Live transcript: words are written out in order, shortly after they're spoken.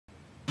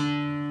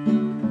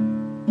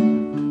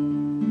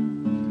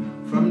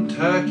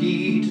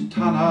Turkey to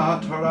Tana,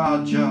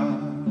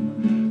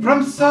 Toraja,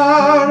 from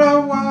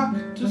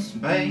Sarawak to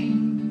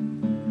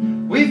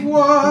Spain. We've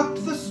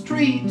walked the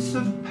streets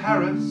of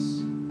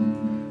Paris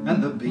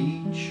and the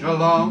beach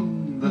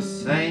along the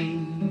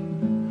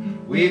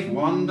Seine. We've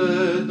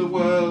wandered the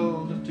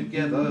world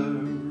together,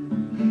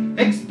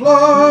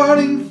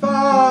 exploring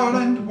far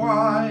and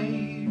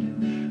wide,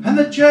 and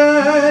the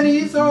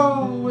journey's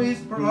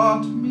always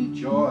brought me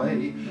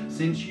joy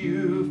since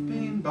you've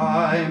been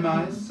by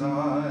my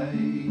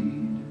side.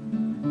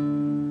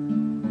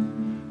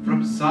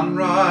 From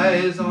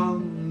sunrise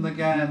on the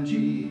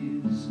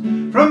Ganges,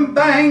 from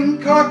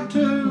Bangkok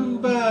to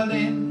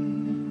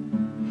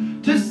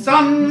Berlin, to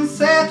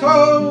sunset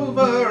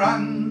over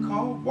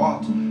Angkor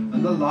Wat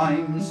and the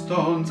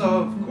limestones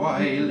of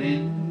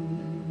Guilin,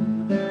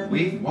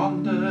 we've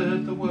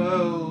wandered the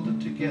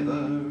world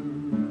together,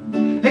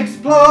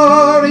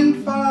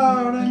 exploring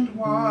far and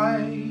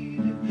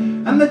wide,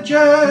 and the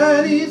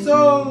journey's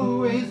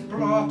always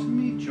brought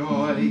me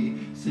joy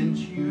since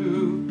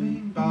you've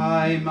been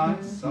by my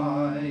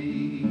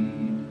side.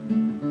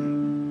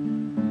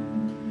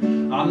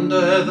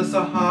 Under the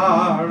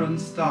Saharan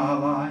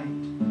starlight,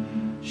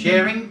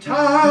 sharing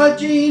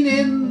tagine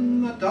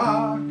in the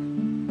dark,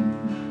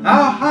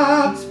 our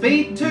hearts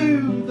beat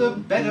to the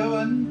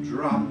Bedouin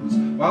drums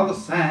while the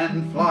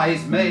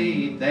sandflies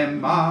made their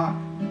mark.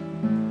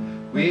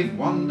 We've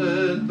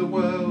wandered the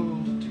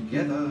world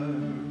together,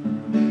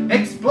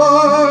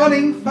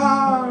 exploring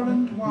far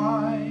and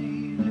wide,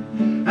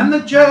 and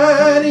the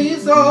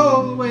journey's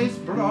always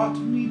brought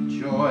me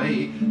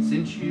joy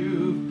since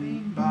you've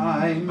been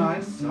by my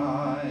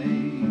side.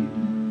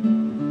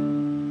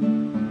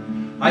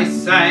 I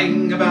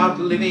sang about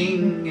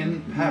living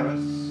in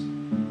Paris,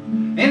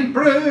 in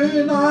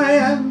Brunei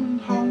and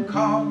Hong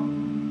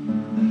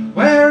Kong.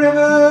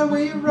 Wherever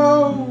we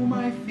roam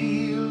I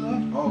feel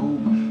at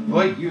home,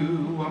 for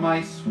you are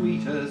my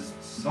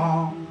sweetest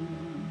song.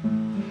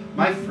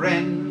 My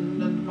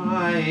friend and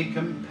my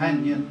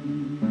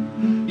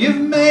companion, you've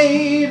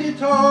made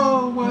it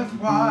all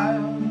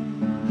worthwhile,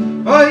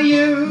 for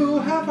you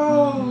have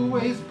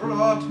always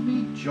brought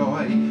me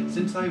joy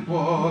since I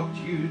walked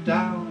you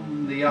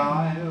down the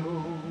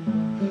aisle.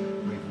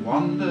 We've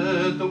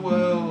wandered the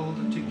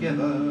world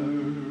together,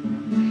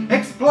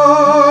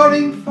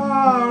 exploring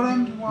far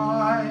and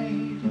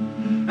wide,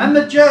 and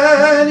the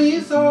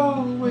journey's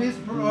always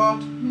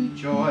brought me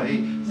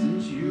joy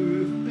since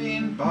you've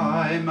been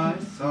by my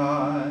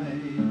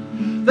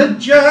side. The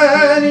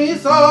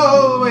journey's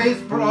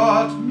always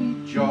brought me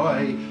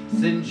joy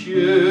since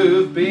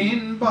you've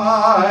been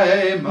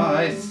by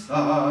my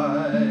side.